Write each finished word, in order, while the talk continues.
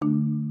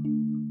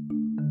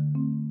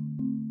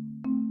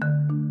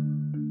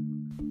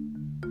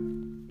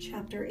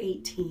Chapter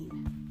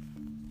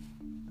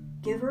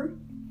 18. Giver,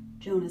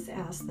 Jonas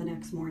asked the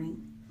next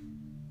morning,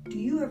 do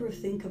you ever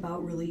think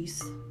about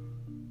release?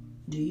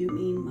 Do you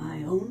mean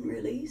my own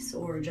release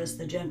or just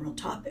the general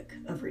topic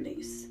of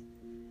release?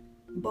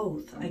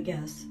 Both, I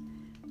guess.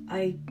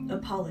 I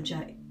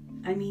apologize.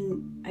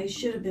 I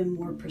should have been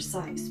more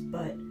precise,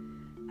 but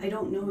I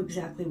don't know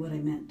exactly what I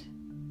meant.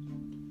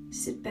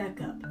 Sit back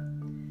up.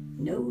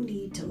 No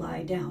need to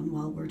lie down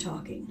while we're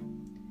talking.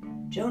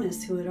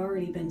 Jonas, who had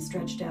already been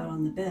stretched out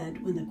on the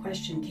bed when the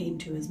question came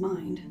to his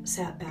mind,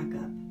 sat back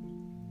up.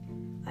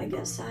 I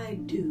guess I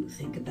do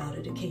think about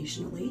it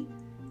occasionally,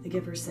 the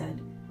giver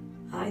said.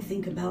 I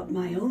think about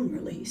my own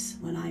release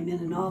when I'm in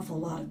an awful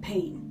lot of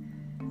pain.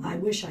 I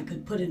wish I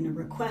could put in a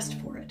request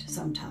for it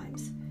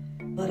sometimes,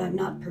 but I'm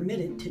not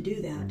permitted to do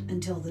that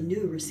until the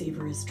new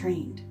receiver is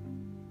trained.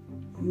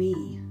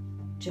 Me,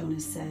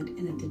 Jonas said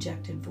in a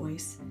dejected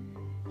voice.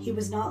 He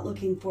was not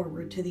looking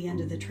forward to the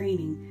end of the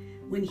training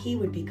when he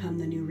would become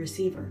the new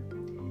receiver.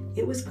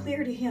 It was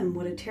clear to him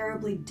what a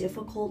terribly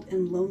difficult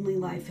and lonely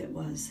life it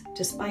was,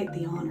 despite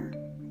the honor.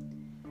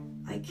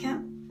 I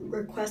can't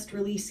request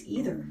release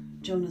either,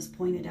 Jonas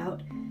pointed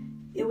out.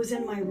 It was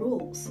in my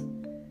rules.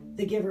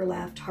 The giver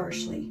laughed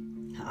harshly.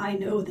 I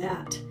know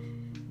that.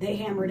 They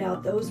hammered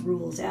out those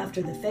rules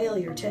after the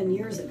failure 10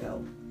 years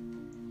ago.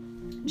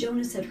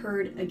 Jonas had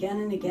heard again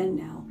and again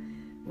now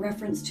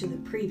reference to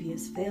the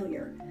previous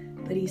failure,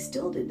 but he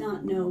still did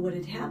not know what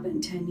had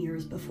happened 10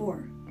 years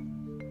before.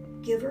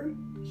 Giver,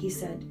 he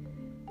said,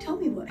 tell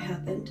me what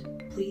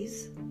happened,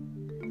 please.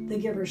 The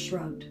giver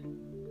shrugged.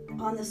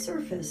 On the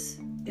surface,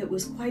 it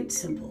was quite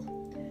simple.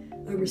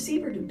 A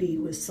receiver-to-be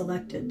was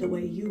selected the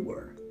way you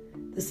were.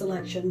 The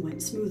selection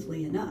went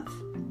smoothly enough.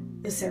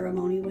 The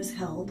ceremony was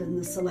held and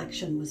the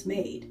selection was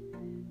made.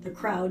 The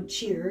crowd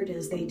cheered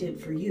as they did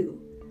for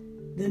you.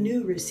 The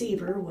new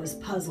receiver was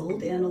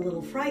puzzled and a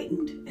little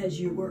frightened, as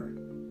you were.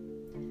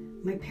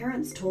 My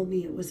parents told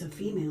me it was a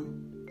female.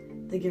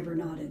 The giver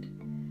nodded.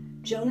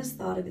 Jonas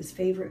thought of his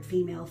favorite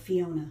female,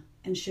 Fiona,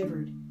 and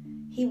shivered.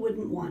 He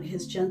wouldn't want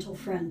his gentle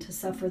friend to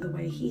suffer the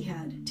way he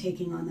had,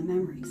 taking on the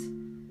memories.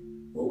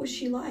 What was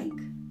she like?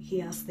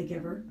 He asked the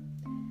giver.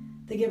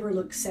 The giver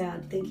looked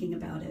sad thinking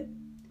about it.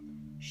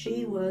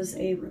 She was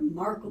a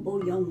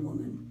remarkable young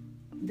woman,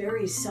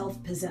 very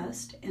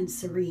self-possessed and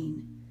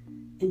serene,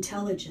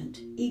 intelligent,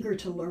 eager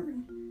to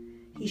learn.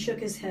 He shook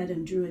his head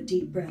and drew a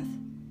deep breath.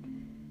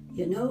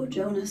 You know,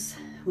 Jonas,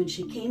 when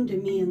she came to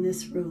me in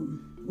this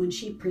room, when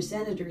she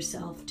presented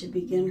herself to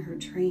begin her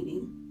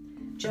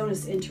training,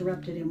 Jonas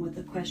interrupted him with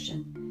a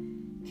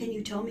question. Can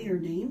you tell me her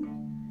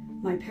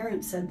name? My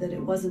parents said that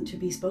it wasn't to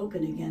be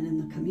spoken again in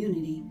the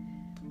community,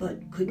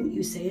 but couldn't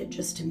you say it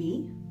just to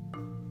me?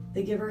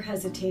 The giver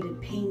hesitated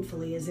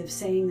painfully as if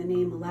saying the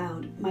name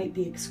aloud might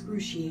be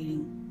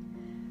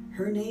excruciating.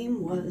 Her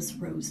name was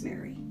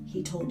Rosemary,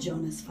 he told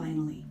Jonas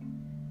finally.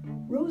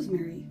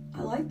 Rosemary,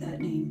 I like that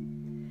name.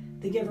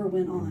 The giver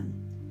went on.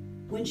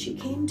 When she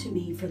came to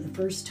me for the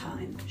first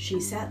time, she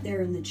sat there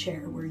in the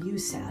chair where you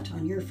sat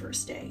on your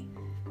first day.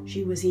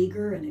 She was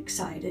eager and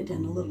excited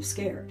and a little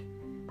scared.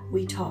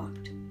 We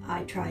talked.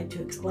 I tried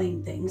to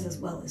explain things as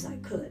well as I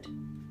could.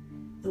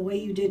 The way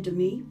you did to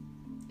me?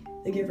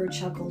 The giver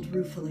chuckled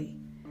ruefully.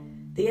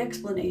 The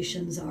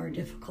explanations are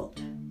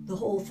difficult. The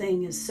whole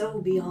thing is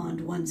so beyond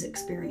one's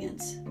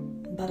experience.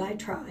 But I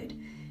tried,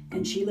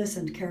 and she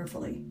listened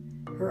carefully.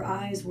 Her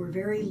eyes were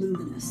very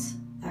luminous,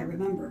 I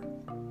remember.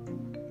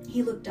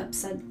 He looked up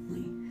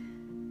suddenly.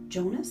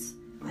 Jonas,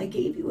 I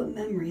gave you a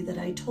memory that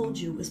I told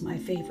you was my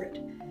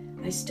favorite.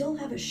 I still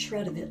have a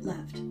shred of it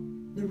left.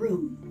 The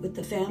room with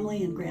the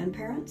family and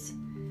grandparents?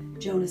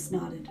 Jonas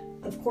nodded.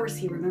 Of course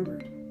he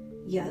remembered.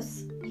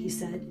 Yes, he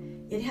said.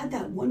 It had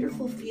that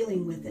wonderful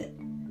feeling with it.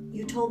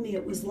 You told me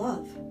it was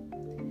love.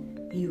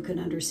 You can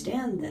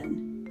understand,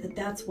 then, that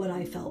that's what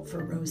I felt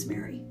for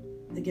Rosemary,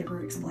 the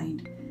giver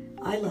explained.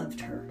 I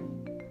loved her.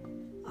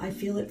 I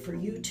feel it for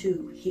you,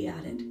 too, he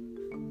added.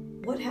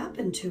 What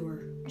happened to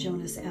her?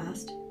 Jonas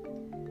asked.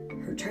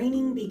 Her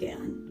training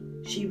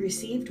began. She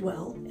received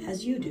well,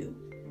 as you do.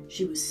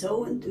 She was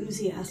so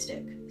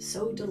enthusiastic,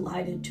 so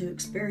delighted to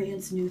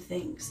experience new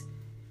things.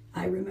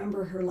 I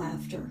remember her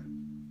laughter.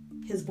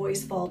 His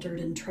voice faltered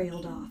and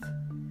trailed off.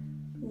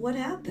 What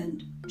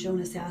happened?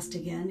 Jonas asked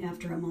again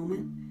after a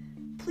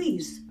moment.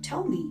 Please,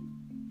 tell me.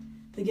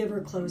 The giver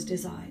closed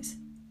his eyes.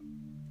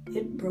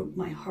 It broke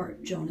my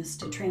heart, Jonas,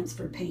 to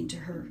transfer pain to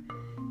her,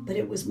 but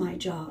it was my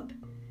job.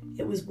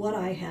 It was what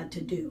I had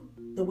to do,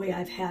 the way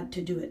I've had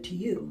to do it to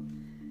you.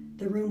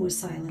 The room was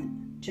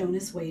silent.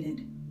 Jonas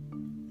waited.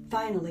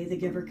 Finally, the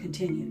giver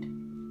continued.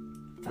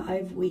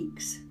 5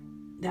 weeks.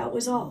 That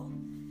was all.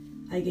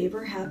 I gave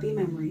her happy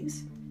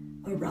memories,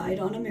 a ride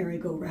on a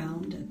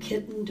merry-go-round, a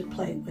kitten to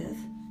play with,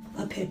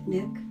 a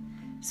picnic.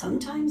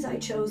 Sometimes I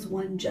chose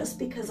one just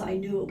because I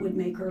knew it would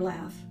make her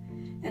laugh,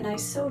 and I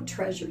so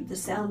treasured the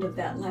sound of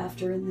that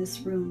laughter in this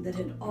room that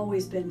had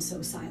always been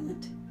so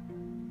silent.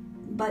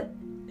 But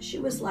she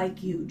was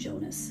like you,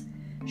 Jonas.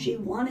 She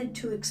wanted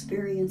to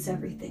experience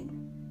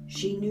everything.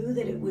 She knew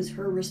that it was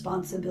her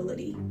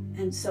responsibility,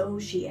 and so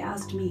she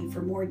asked me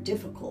for more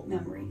difficult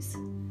memories.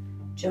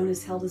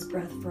 Jonas held his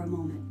breath for a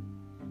moment.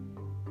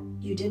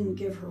 You didn't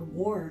give her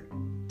war,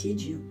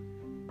 did you?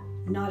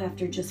 Not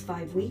after just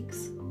 5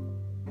 weeks?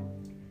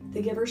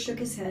 The giver shook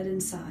his head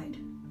and sighed.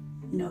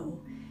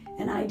 No,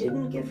 and I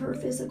didn't give her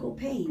physical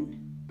pain,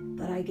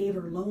 but I gave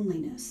her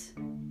loneliness,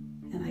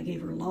 and I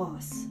gave her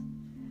loss.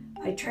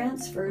 I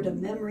transferred a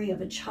memory of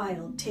a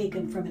child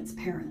taken from its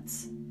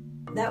parents.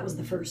 That was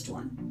the first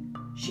one.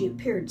 She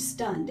appeared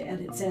stunned at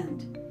its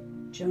end.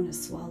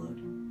 Jonas swallowed.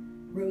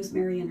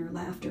 Rosemary and her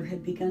laughter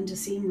had begun to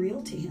seem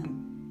real to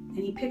him, and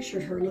he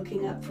pictured her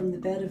looking up from the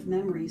bed of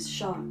memories,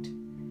 shocked.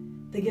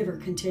 The giver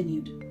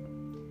continued.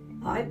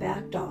 I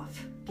backed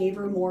off, gave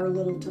her more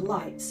little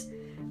delights,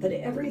 but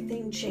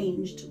everything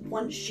changed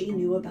once she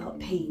knew about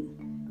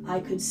pain.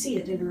 I could see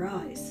it in her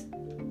eyes.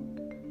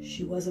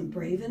 She wasn't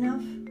brave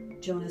enough?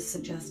 Jonas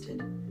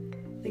suggested.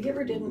 The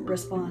giver didn't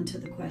respond to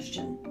the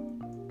question.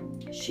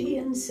 She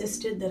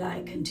insisted that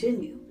I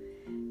continue,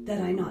 that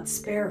I not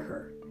spare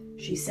her.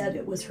 She said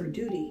it was her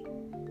duty,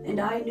 and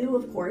I knew,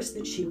 of course,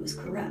 that she was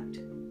correct.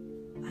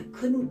 I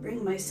couldn't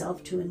bring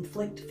myself to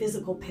inflict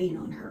physical pain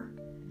on her,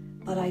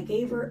 but I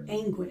gave her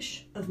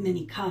anguish of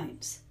many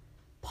kinds,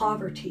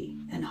 poverty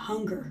and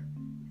hunger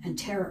and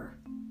terror.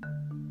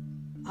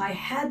 I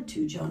had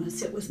to,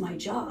 Jonas. It was my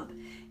job,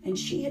 and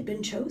she had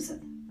been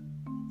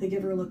chosen. The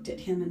giver looked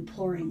at him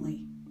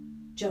imploringly.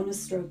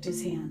 Jonas stroked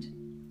his hand.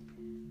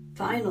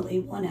 Finally,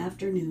 one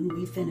afternoon,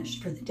 we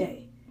finished for the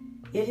day.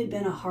 It had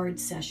been a hard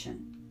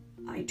session.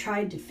 I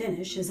tried to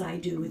finish, as I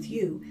do with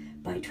you,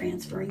 by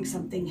transferring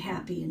something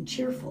happy and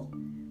cheerful,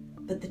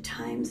 but the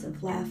times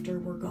of laughter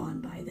were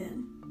gone by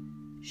then.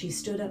 She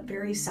stood up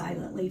very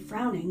silently,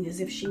 frowning as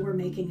if she were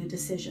making a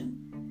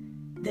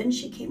decision. Then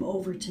she came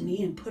over to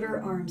me and put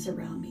her arms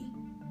around me.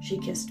 She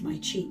kissed my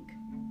cheek.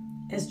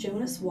 As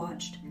Jonas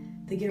watched,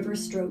 the giver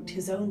stroked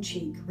his own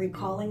cheek,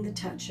 recalling the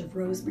touch of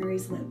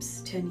Rosemary's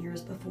lips 10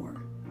 years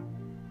before.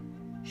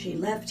 She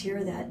left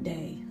here that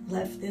day,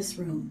 left this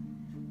room,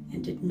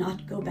 and did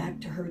not go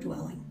back to her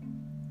dwelling.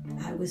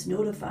 I was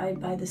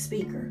notified by the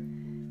speaker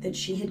that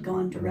she had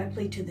gone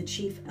directly to the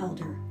chief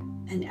elder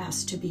and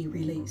asked to be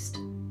released.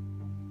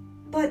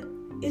 But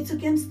it's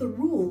against the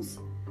rules.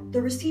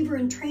 The receiver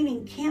in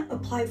training can't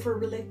apply for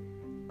release.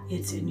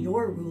 It's in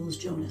your rules,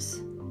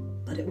 Jonas,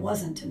 but it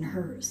wasn't in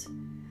hers.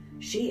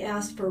 She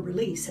asked for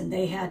release and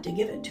they had to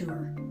give it to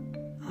her.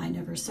 I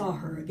never saw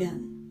her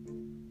again.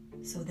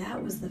 So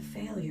that was the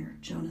failure,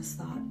 Jonas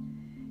thought.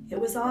 It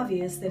was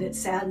obvious that it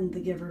saddened the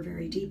giver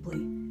very deeply,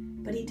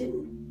 but he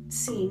didn't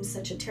seem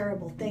such a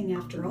terrible thing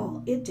after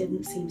all. It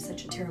didn't seem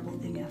such a terrible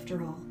thing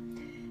after all.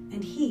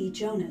 And he,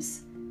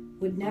 Jonas,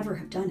 would never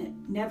have done it,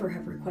 never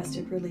have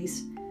requested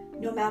release,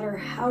 no matter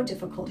how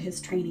difficult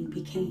his training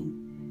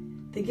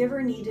became. The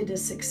giver needed a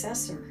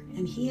successor,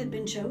 and he had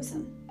been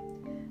chosen.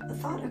 A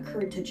thought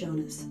occurred to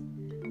Jonas.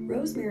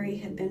 Rosemary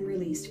had been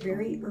released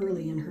very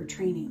early in her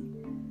training.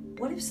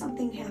 What if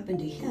something happened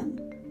to him,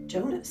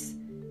 Jonas?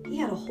 He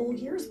had a whole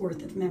year's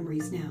worth of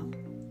memories now.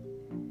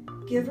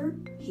 Giver,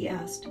 he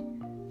asked,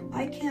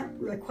 I can't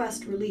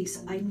request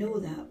release, I know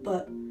that,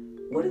 but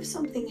what if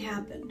something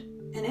happened?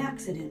 An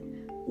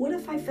accident? What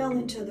if I fell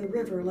into the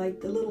river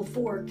like the little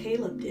 4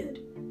 Caleb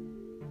did?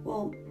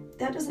 Well,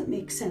 that doesn't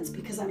make sense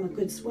because I'm a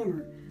good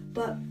swimmer,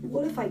 but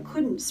what if I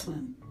couldn't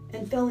swim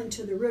and fell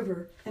into the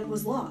river and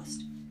was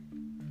lost?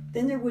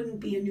 Then there wouldn't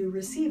be a new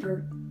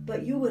receiver,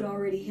 but you would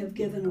already have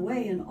given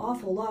away an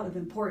awful lot of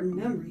important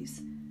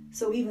memories.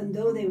 So even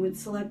though they would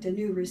select a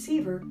new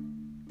receiver,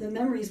 the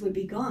memories would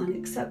be gone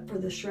except for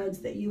the shreds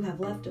that you have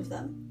left of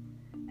them.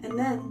 And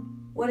then,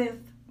 what if...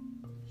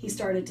 He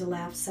started to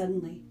laugh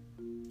suddenly.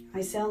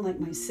 I sound like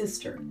my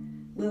sister,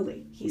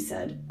 Lily, he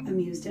said,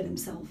 amused at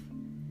himself.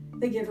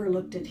 The giver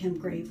looked at him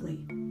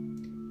gravely.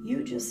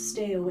 You just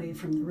stay away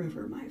from the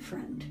river, my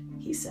friend,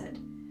 he said.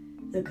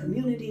 The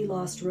community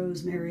lost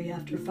Rosemary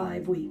after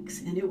 5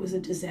 weeks, and it was a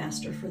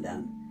disaster for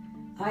them.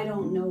 I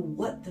don't know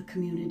what the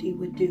community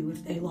would do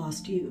if they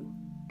lost you.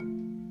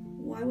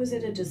 Why was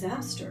it a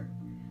disaster?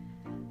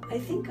 I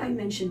think I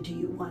mentioned to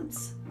you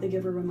once, the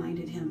giver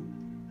reminded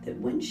him, that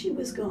when she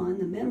was gone,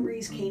 the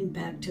memories came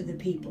back to the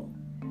people.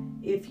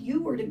 If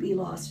you were to be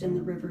lost in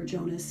the river,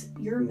 Jonas,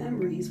 your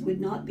memories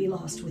would not be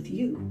lost with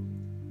you.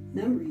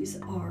 Memories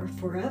are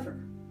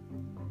forever.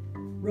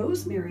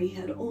 Rosemary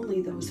had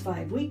only those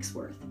 5 weeks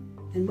worth,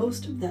 and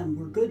most of them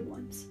were good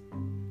ones.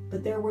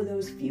 But there were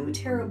those few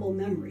terrible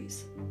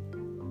memories,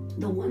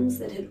 the ones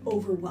that had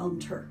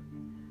overwhelmed her.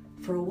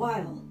 For a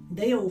while,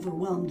 they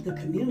overwhelmed the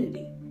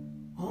community.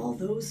 All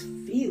those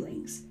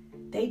feelings,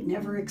 they'd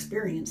never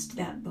experienced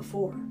that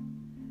before.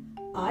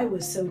 I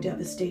was so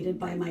devastated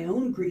by my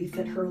own grief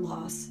at her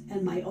loss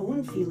and my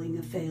own feeling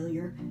of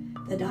failure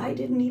that I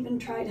didn't even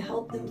try to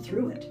help them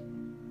through it.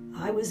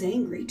 I was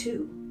angry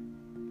too.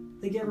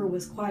 The giver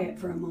was quiet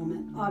for a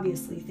moment,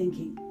 obviously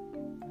thinking.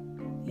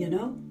 You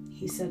know,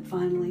 he said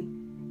finally,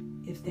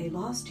 if they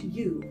lost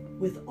you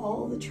with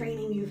all the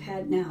training you've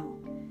had now,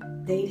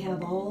 they'd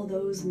have all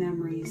those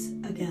memories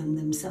again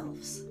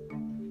themselves.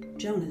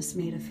 Jonas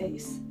made a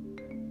face.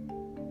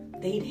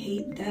 They'd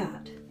hate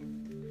that.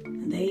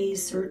 They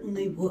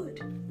certainly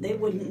would. They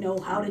wouldn't know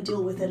how to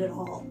deal with it at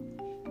all.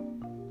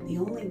 The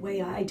only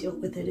way I deal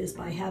with it is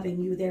by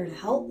having you there to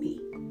help me,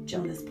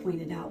 Jonas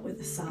pointed out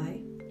with a sigh.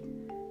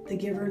 The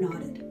giver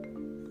nodded.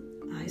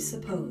 I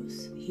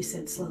suppose, he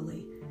said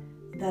slowly,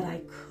 that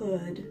I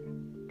could.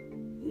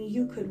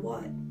 You could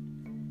what?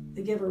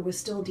 The giver was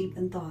still deep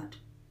in thought.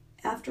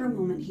 After a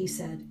moment he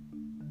said,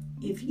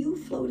 if you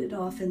floated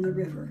off in the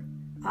river,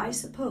 I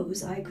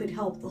suppose I could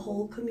help the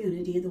whole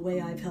community the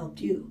way I've helped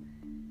you.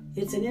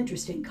 It's an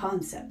interesting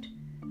concept.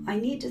 I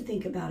need to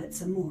think about it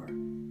some more.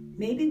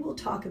 Maybe we'll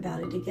talk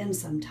about it again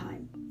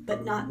sometime,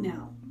 but not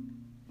now.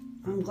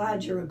 I'm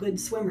glad you're a good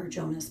swimmer,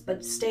 Jonas,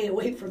 but stay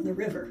away from the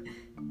river.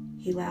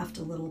 He laughed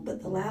a little,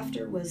 but the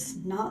laughter was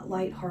not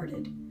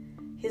light-hearted.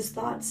 His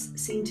thoughts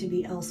seemed to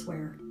be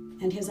elsewhere,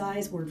 and his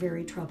eyes were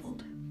very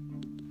troubled.